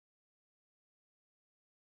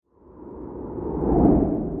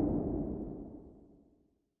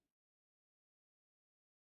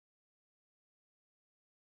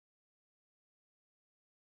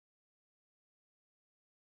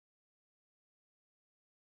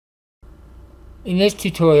In this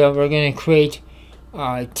tutorial, we're going to create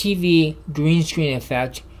a TV green screen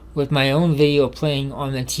effect with my own video playing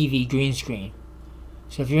on the TV green screen.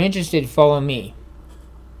 So if you're interested, follow me.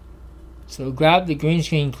 So grab the green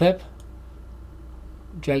screen clip,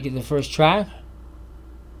 drag to the first track,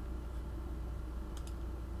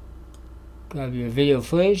 grab your video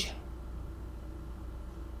footage,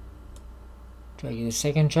 drag to the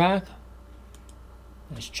second track.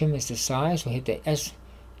 Let's trim this to size. We'll hit the S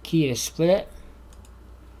key to split it.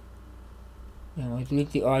 And we'll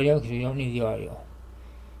delete the audio because we don't need the audio.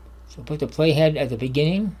 So put the playhead at the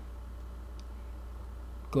beginning.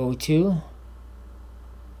 Go to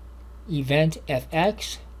Event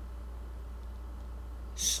FX.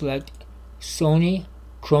 Select Sony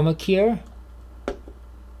Chroma Key.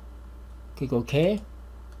 Click OK.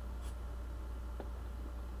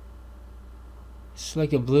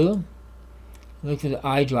 Select the blue. Look for the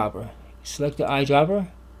eyedropper. Select the eyedropper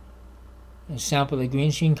and sample the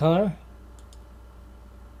green screen color.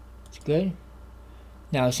 It's good.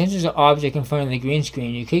 Now, since there's an object in front of the green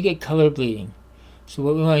screen, you could get color bleeding. So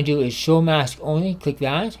what we want to do is show mask only. Click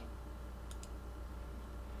that.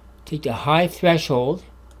 Take the high threshold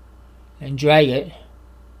and drag it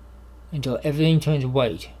until everything turns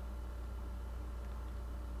white.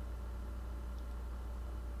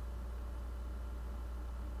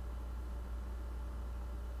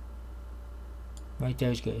 Right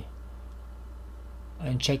there is good.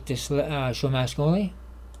 And check this show mask only.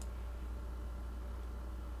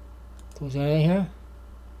 Close that out of here.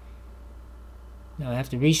 Now I have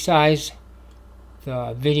to resize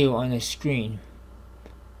the video on the screen.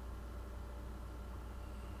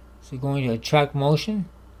 So going to track motion.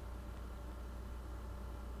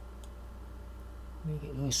 Make it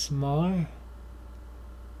a little smaller.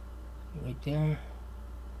 Right there.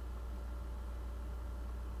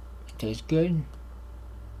 That's good.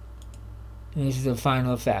 And this is the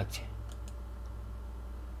final effect.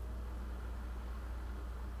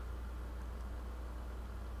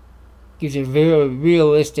 Gives a very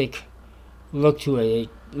realistic look to it.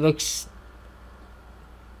 It looks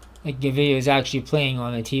like the video is actually playing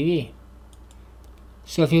on the TV.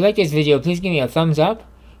 So if you like this video, please give me a thumbs up,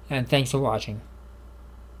 and thanks for watching.